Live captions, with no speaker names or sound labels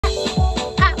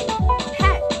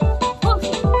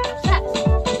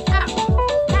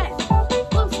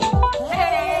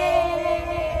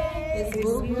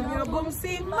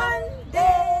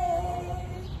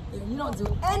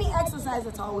to do any exercise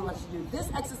at all, we want you to do this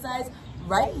exercise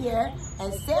right here.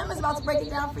 And Sam is about to break it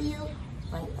down for you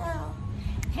right now.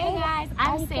 Hey guys,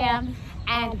 I'm Sam,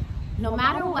 and no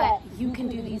matter what, you can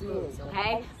do these moves,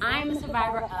 okay? I'm a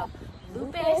survivor of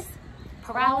lupus,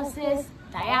 paralysis,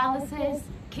 dialysis,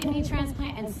 kidney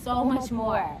transplant, and so much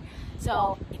more.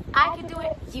 So if I can do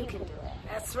it, you can do it.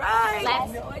 That's right.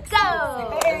 Let's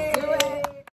go. Let's do it.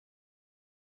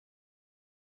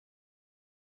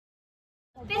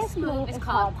 This move is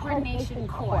called coordination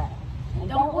core. And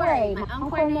don't worry, my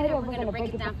uncoordinated, we're going to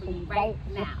break it down for you right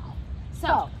now.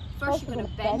 So first you're going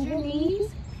to bend your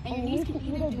knees, and your knees can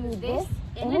either do this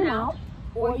in and out,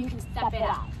 or you can step it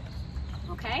out.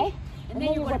 Okay? And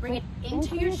then you're going to bring it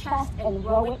into your chest and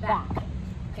roll it back.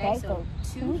 Okay, so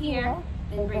 2 here,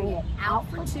 then bring it out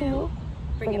for 2,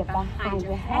 bring it behind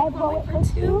your head, roll it for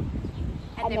 2,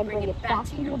 and then bring it back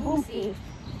to your boombsey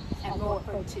and roll it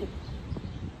for 2.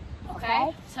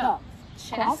 Okay, so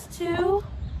chest 2,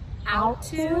 out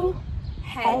 2,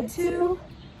 head 2,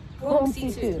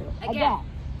 boombsey 2. Again,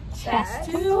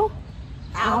 chest 2,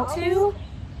 out 2,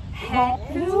 head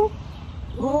 2,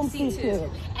 boombsey 2.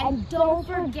 And don't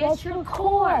forget your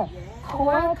core.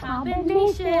 Core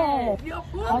combination.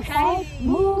 Okay,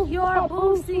 move your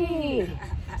boombsey.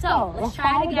 So let's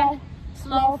try it again.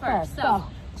 Slow first. So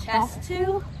chest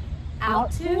 2,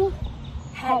 out 2,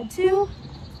 head 2,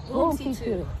 boombsey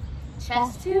 2.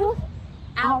 Chest 2,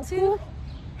 out 2,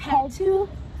 head 2,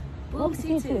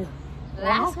 boombsey 2.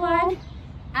 Last one,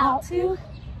 out 2,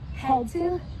 head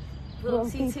 2,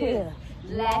 boombsey 2.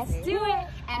 Let's do it.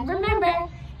 And remember,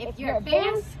 if you're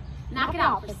advanced, knock it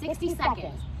out for 60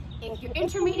 seconds. If you're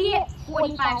intermediate,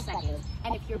 45 seconds.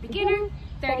 And if you're beginner,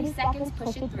 30 seconds,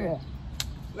 push it through.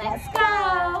 Let's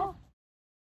go.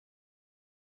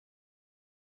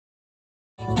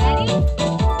 Ready?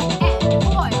 And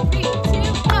 4, 3, 2,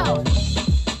 go.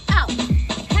 Out,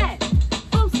 head,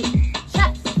 boombsey,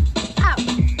 chest, out,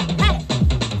 head,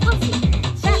 boombsey,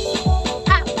 chest,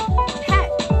 out, head,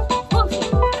 boombsey,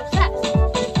 chest,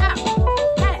 out, head, boombsey, chest, out,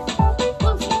 head,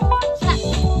 boombsey,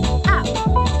 chest, out,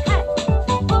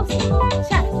 head, boombsey,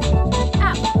 yes,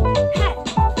 out, head,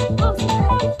 boombsey,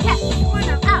 chest,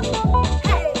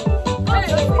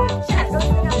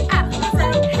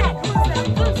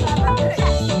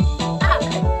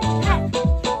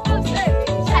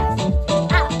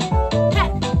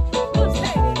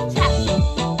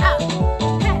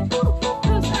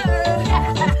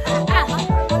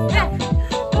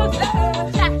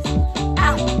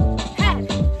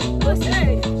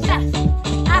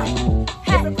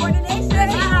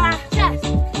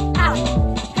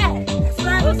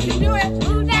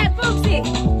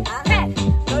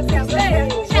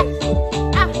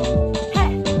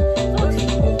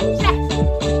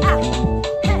 out,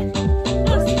 head,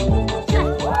 boombsey,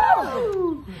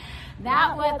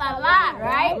 That was a lot,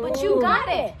 right? But you got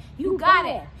it. You got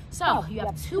it. So you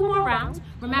have 2 more rounds.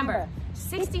 Remember,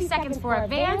 60 seconds for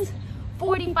advanced,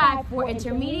 45 for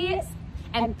intermediates,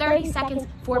 and 30 seconds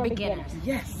for beginners.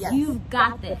 Yes. You've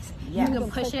got this. Yes. You can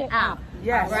push it out.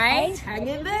 Yes. All right? Hang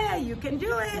in there. You can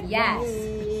do it. Yes.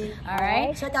 Yay. All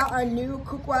right? Check out our new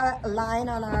Kukuwa line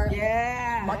on our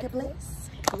marketplace.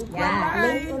 Yeah.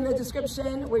 Link in the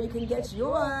description where you can get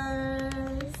yours.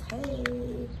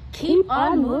 Hey. Keep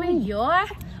on moving your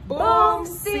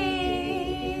Boombsey.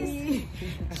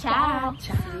 Ciao.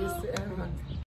 Ciao.